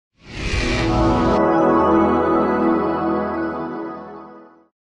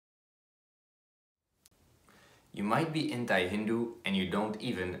might be anti-Hindu and you don't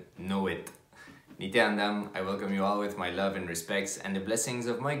even know it. Nithyananda, I welcome you all with my love and respects and the blessings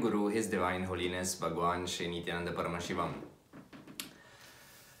of my Guru, His Divine Holiness, Bhagwan Shree Nithyananda Paramashiva.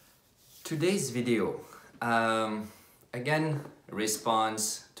 Today's video, again,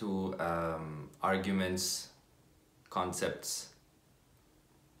 response to arguments, concepts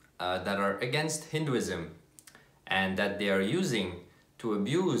that are against Hinduism and that they are using to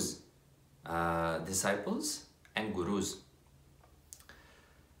abuse disciples and gurus.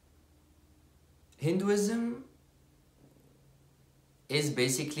 Hinduism is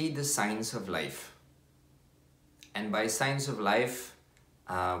basically the science of life. And by science of life,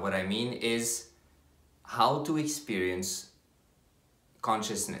 what I mean is how to experience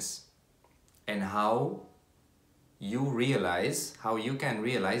consciousness and how you can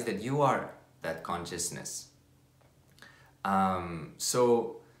realize that you are that consciousness.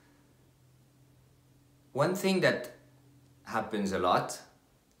 So one thing that happens a lot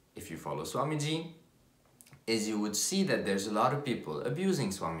if you follow Swamiji is you would see that there's a lot of people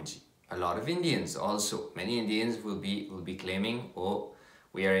abusing Swamiji. A lot of Indians also. Many Indians will be claiming, oh,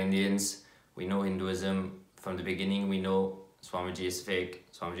 we are Indians, we know Hinduism from the beginning, we know Swamiji is fake,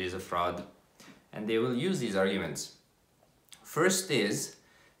 Swamiji is a fraud, and they will use these arguments. First is,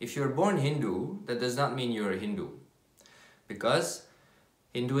 if you're born Hindu, that does not mean you're a Hindu, because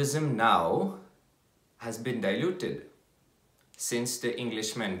Hinduism now has been diluted. Since the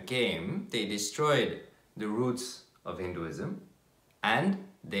Englishmen came, they destroyed the roots of Hinduism, and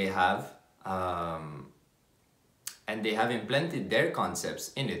they have implanted their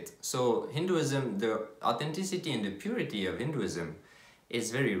concepts in it. So Hinduism, the authenticity and the purity of Hinduism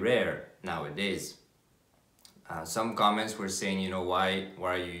is very rare nowadays. Some comments were saying, you know, why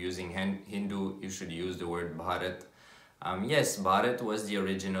are you using Hindu? You should use the word Bharat. Yes, Bharat was the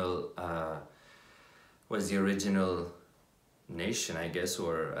original nation, I guess,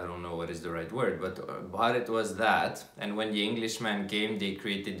 or I don't know what is the right word, but Bharat was that. And when the Englishman came, they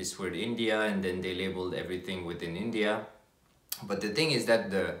created this word India, and then they labeled everything within India. But the thing is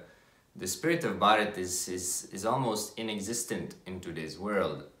that the spirit of Bharat is almost inexistent in today's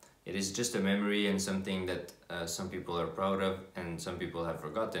world. It is just a memory and something that some people are proud of and some people have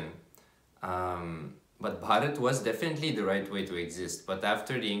forgotten. But Bharat was definitely the right way to exist. But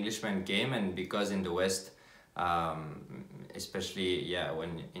after the Englishman came, and because in the West, especially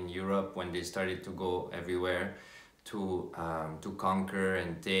when in Europe, when they started to go everywhere to conquer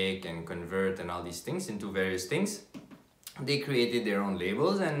and take and convert and all these things into various things, they created their own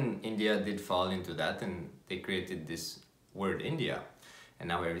labels, and India did fall into that, and they created this word India, and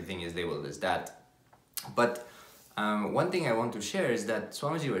now everything is labeled as that. But one thing I want to share is that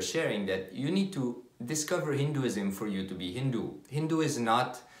Swamiji was sharing that you need to discover Hinduism for you to be Hindu. Hindu is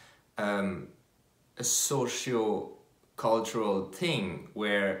not a socio-cultural thing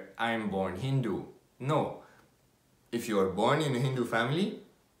where I'm born Hindu. No. If you are born in a Hindu family,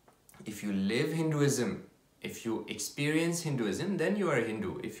 if you live Hinduism, if you experience Hinduism, then you are a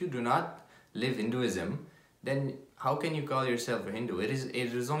Hindu. If you do not live Hinduism, then how can you call yourself a Hindu? It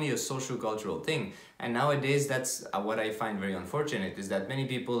is only a socio-cultural thing. And nowadays, that's what I find very unfortunate, is that many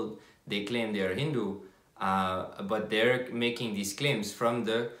people, they claim they are Hindu, but they're making these claims from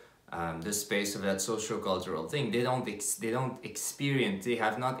the space of that socio-cultural thing. They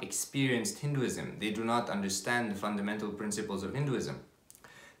have not experienced Hinduism. They do not understand the fundamental principles of Hinduism.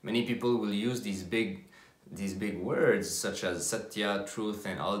 Many people will use these big words such as Satya, truth,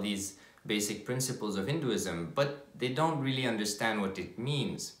 and all these basic principles of Hinduism, but they don't really understand what it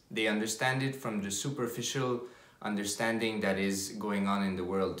means. They understand it from the superficial understanding that is going on in the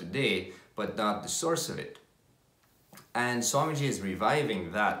world today, but not the source of it. And Swamiji is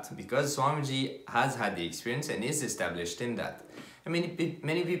reviving that because Swamiji has had the experience and is established in that. I mean,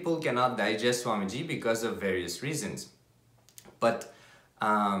 many people cannot digest Swamiji because of various reasons. But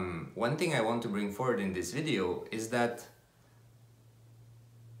one thing I want to bring forward in this video is that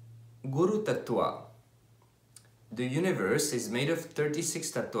Guru Tattva, the universe is made of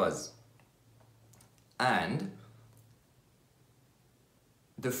 36 tattvas. And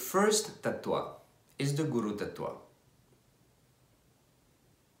the first tattva is the Guru Tattva.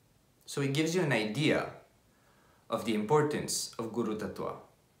 So it gives you an idea of the importance of Guru Tattva.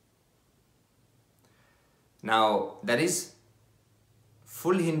 Now, that is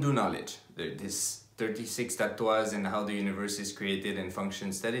full Hindu knowledge. This 36 tattvas and how the universe is created and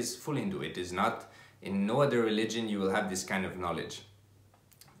functions, that is full Hindu. It is not, in no other religion you will have this kind of knowledge.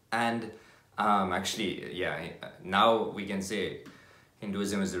 And actually, now we can say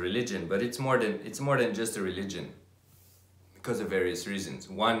Hinduism is a religion, but it's more than just a religion because of various reasons.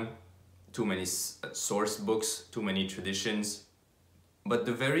 One, too many source books, too many traditions. But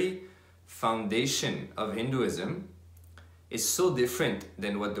the very foundation of Hinduism is so different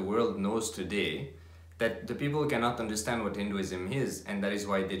than what the world knows today that the people cannot understand what Hinduism is, and that is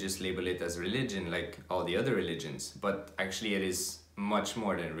why they just label it as religion like all the other religions. But actually it is much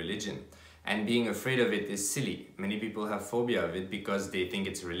more than religion. And being afraid of it is silly. Many people have phobia of it because they think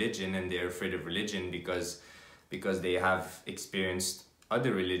it's religion, and they're afraid of religion because they have experienced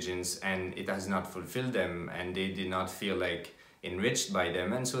other religions and it has not fulfilled them, and they did not feel like enriched by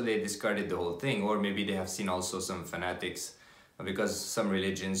them, and so they discarded the whole thing. Or maybe they have seen also some fanatics, because some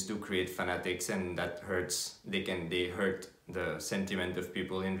religions do create fanatics, and that hurts. They hurt the sentiment of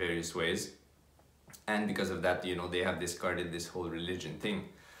people in various ways, and because of that, you know, they have discarded this whole religion thing.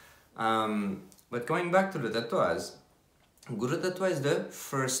 But going back to the tattvas, Guru Tattva is the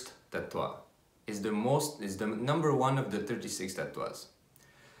first tattva, is the number one of the 36 tattvas.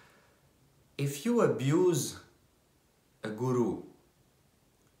 If you abuse a guru,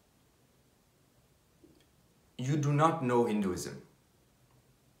 you do not know Hinduism.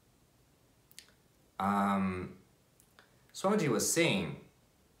 Swamiji was saying,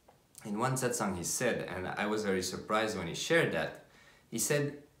 in one satsang he said, and I was very surprised when he shared that, he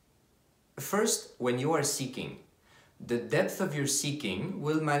said, first, when you are seeking, the depth of your seeking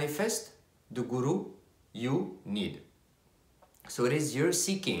will manifest the guru you need. So it is your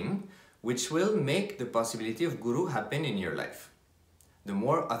seeking which will make the possibility of guru happen in your life. The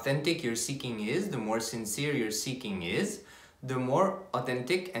more authentic your seeking is, the more sincere your seeking is, the more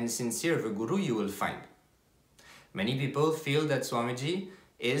authentic and sincere of a guru you will find. Many people feel that Swamiji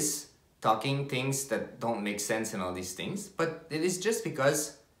is talking things that don't make sense and all these things, but it is just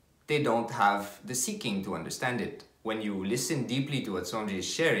because they don't have the seeking to understand it. When you listen deeply to what Swamiji is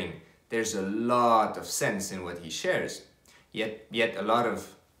sharing, there's a lot of sense in what he shares. Yet a lot of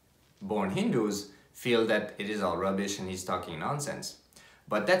born Hindus feel that it is all rubbish and he's talking nonsense.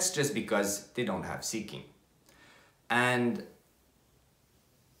 But that's just because they don't have seeking. And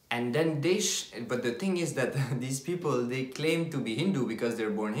then but the thing is that these people, they claim to be Hindu because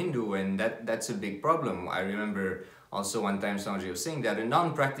they're born Hindu, and that's a big problem. I remember also one time Swamiji was saying that a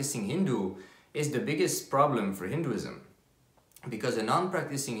non-practicing Hindu is the biggest problem for Hinduism. Because a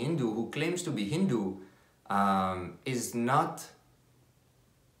non-practicing Hindu who claims to be Hindu is not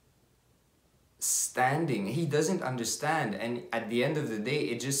standing. He doesn't understand, and at the end of the day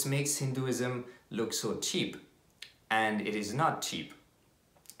it just makes Hinduism look so cheap, and it is not cheap.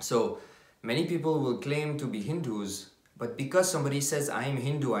 So many people will claim to be Hindus, but because somebody says I am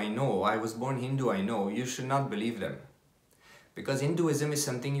Hindu, I know, I was born Hindu, I know, you should not believe them. Because Hinduism is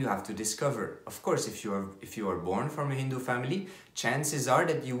something you have to discover. Of course, if you are born from a Hindu family, chances are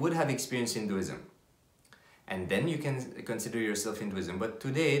that you would have experienced Hinduism. And then you can consider yourself Hinduism. But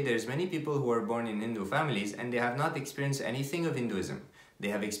today, there's many people who are born in Hindu families and they have not experienced anything of Hinduism. They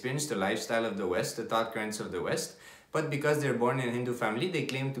have experienced the lifestyle of the West, the thought currents of the West, but because they're born in a Hindu family, they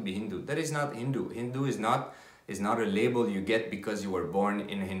claim to be Hindu. That is not Hindu. Hindu is not a label you get because you were born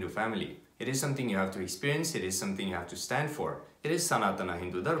in a Hindu family. It is something you have to experience. It is something you have to stand for. It is Sanatana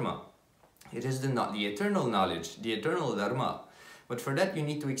Hindu Dharma. It is the eternal knowledge, the eternal Dharma. But for that, you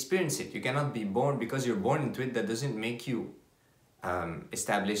need to experience it. You cannot be born, because you're born into it, that doesn't make you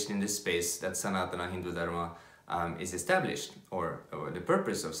established in this space that Sanatana Hindu Dharma is established, or the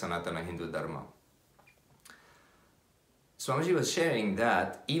purpose of Sanatana Hindu Dharma. Swamiji was sharing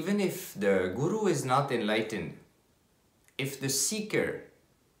that even if the guru is not enlightened, if the seeker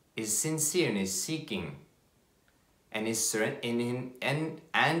is sincere in his seeking and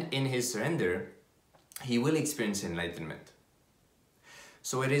in his surrender, he will experience enlightenment.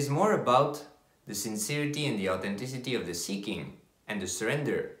 So it is more about the sincerity and the authenticity of the seeking and the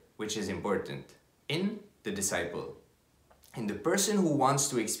surrender which is important in the disciple, in the person who wants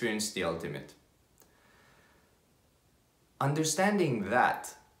to experience the ultimate. Understanding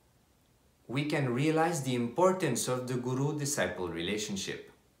that, we can realize the importance of the guru-disciple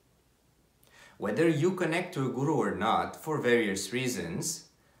relationship. Whether you connect to a guru or not, for various reasons,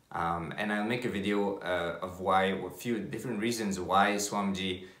 and I'll make a video of a few different reasons why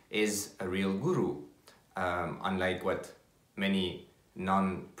Swamiji is a real guru, unlike what many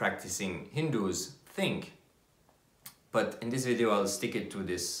non-practicing Hindus think. But in this video, I'll stick it to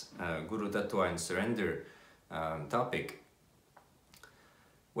this Guru Tattva and surrender topic.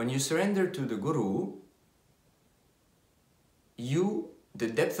 When you surrender to the Guru, the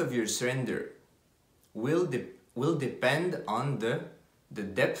depth of your surrender will depend on the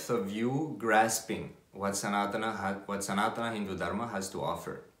depth of you grasping what Sanatana Hindu Dharma has to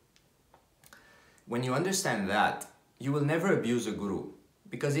offer. When you understand that, you will never abuse a Guru,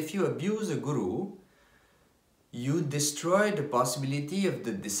 Because if you abuse a guru, you destroy the possibility of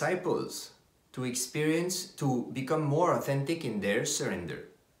the disciples to become more authentic in their surrender.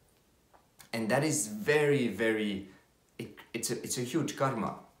 And that is very, very, it's a huge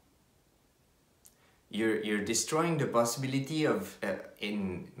karma. You're destroying the possibility of,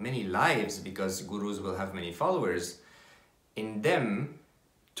 in many lives, because gurus will have many followers, in them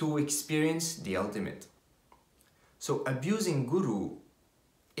to experience the ultimate. So abusing guru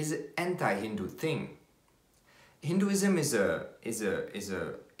is an anti-Hindu thing. Hinduism is a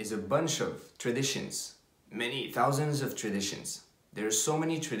bunch of traditions, many thousands of traditions. There are so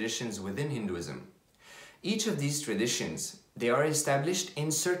many traditions within Hinduism. Each of these traditions, they are established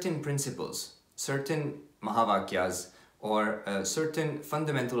in certain principles, certain Mahavakyas, or certain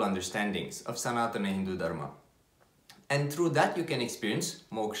fundamental understandings of Sanatana Hindu Dharma. And through that you can experience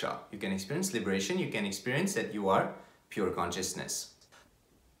moksha, you can experience liberation, you can experience that you are pure consciousness.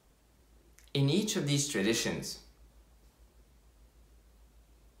 In each of these traditions,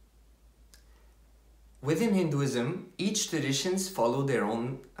 within Hinduism, each traditions follow their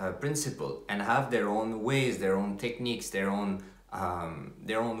own principle and have their own ways, their own techniques, their own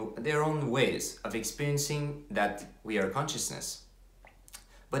ways of experiencing that we are consciousness.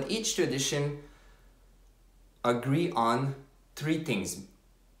 But each tradition agree on three things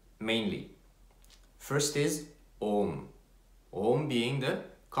mainly. First is Om. Om being the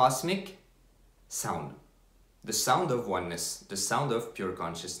cosmic sound, the sound of oneness, the sound of pure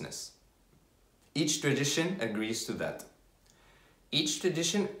consciousness. Each tradition agrees to that. Each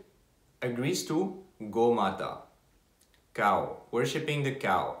tradition agrees to Gomata, cow, worshipping the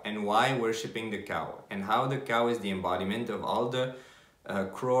cow, and why worshipping the cow, and how the cow is the embodiment of all the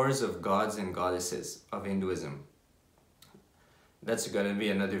crores of gods and goddesses of Hinduism. That's going to be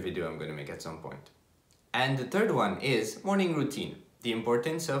another video I'm going to make at some point. And the third one is morning routine, the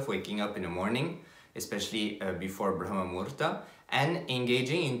importance of waking up in the morning, especially before Brahma Muhurta, and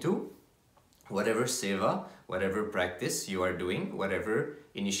engaging into whatever seva, whatever practice you are doing, whatever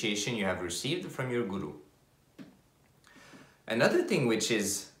initiation you have received from your guru. Another thing which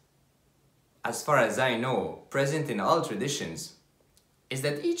is, as far as I know, present in all traditions, is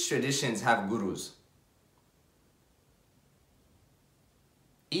that each traditions have gurus.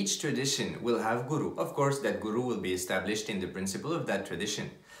 Each tradition will have guru. Of course, that guru will be established in the principle of that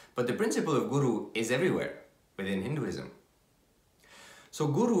tradition. But the principle of guru is everywhere within Hinduism. So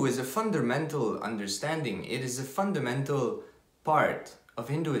guru is a fundamental understanding. It is a fundamental part of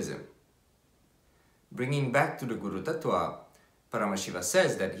Hinduism. Bringing back to the Guru Tattva, Paramashiva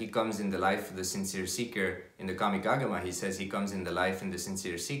says that he comes in the life of the sincere seeker. In the Kamika Agama, he says he comes in the life in the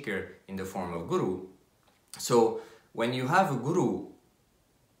sincere seeker in the form of guru. So when you have a guru,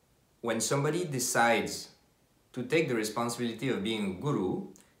 when somebody decides to take the responsibility of being a guru,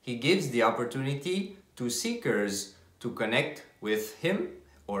 he gives the opportunity to seekers to connect with him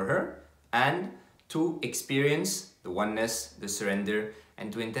or her and to experience the oneness, the surrender,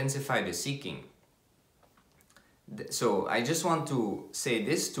 and to intensify the seeking. So I just want to say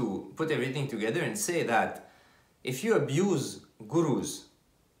this to put everything together and say that if you abuse gurus,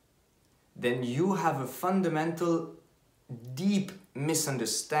 then you have a fundamental, deep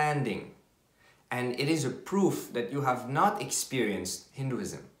misunderstanding, and it is a proof that you have not experienced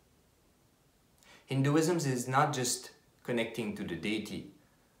Hinduism. Hinduism is not just connecting to the deity,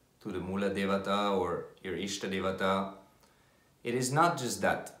 to the Mula Devata or your Ishta Devata. It is not just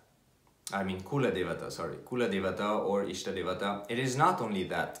that. I mean Kula Devata or Ishta Devata. It is not only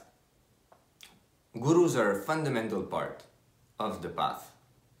that. Gurus are a fundamental part of the path.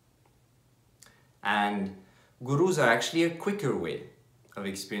 And gurus are actually a quicker way of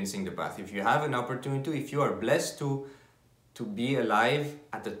experiencing the path. If you have an opportunity, if you are blessed to be alive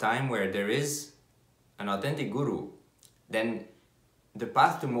at a time where there is an authentic guru, then the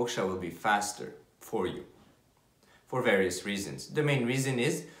path to moksha will be faster for you for various reasons. The main reason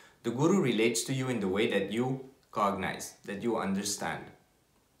is the guru relates to you in the way that you cognize, that you understand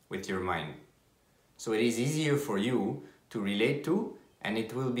with your mind. So it is easier for you to relate to, and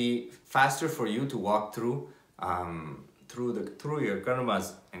it will be faster for you to walk through your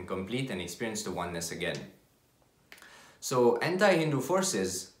karmas and complete and experience the oneness again. So anti-Hindu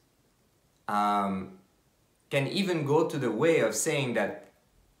forces can even go to the way of saying that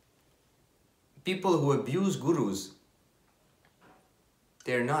people who abuse gurus,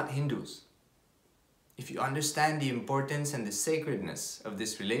 they're not Hindus. If you understand the importance and the sacredness of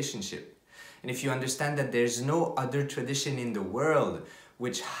this relationship, and if you understand that there's no other tradition in the world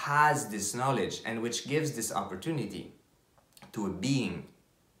which has this knowledge and which gives this opportunity to a being,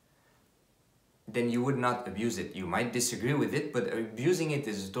 then you would not abuse it. You might disagree with it, but abusing it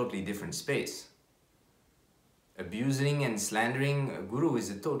is a totally different space. Abusing and slandering a guru is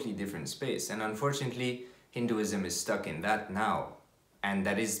a totally different space, and unfortunately Hinduism is stuck in that now, and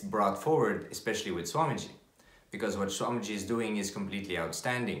that is brought forward especially with Swamiji, because what Swamiji is doing is completely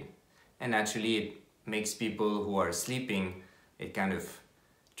outstanding, and actually it makes people who are sleeping, it kind of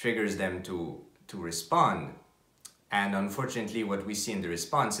triggers them to respond. And unfortunately what we see in the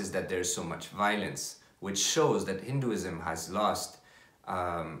response is that there's so much violence, which shows that Hinduism has lost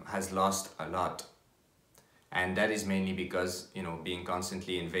a lot. And that is mainly because, you know, being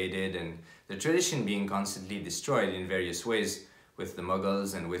constantly invaded and the tradition being constantly destroyed in various ways with the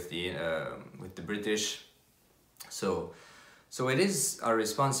Mughals and with the British. So it is our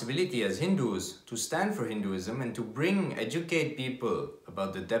responsibility as Hindus to stand for Hinduism and to educate people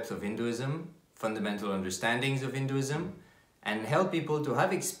about the depth of Hinduism, fundamental understandings of Hinduism, and help people to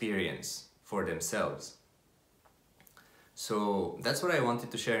have experience for themselves. So that's what I wanted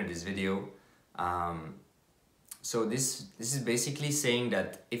to share in this video. So this is basically saying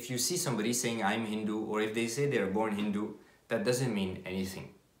that if you see somebody saying I'm Hindu, or if they say they're born Hindu, that doesn't mean anything.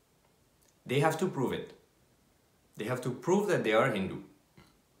 They have to prove it. They have to prove that they are Hindu.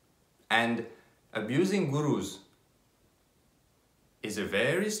 And abusing gurus is a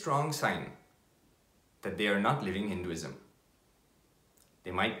very strong sign that they are not living Hinduism.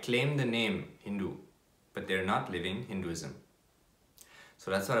 They might claim the name Hindu, but they're not living Hinduism.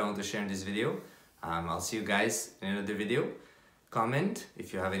 So that's what I want to share in this video. I'll see you guys in another video. Comment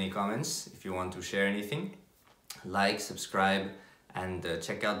if you have any comments, if you want to share anything. Like, subscribe, and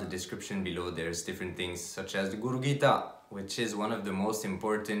check out the description below. There's different things such as the Guru Gita, which is one of the most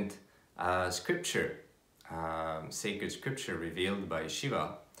important sacred scripture revealed by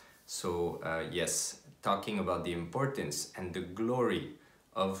Shiva. So yes, talking about the importance and the glory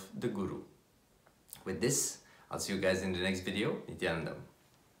of the Guru. With this, I'll see you guys in the next video. Nithyananda.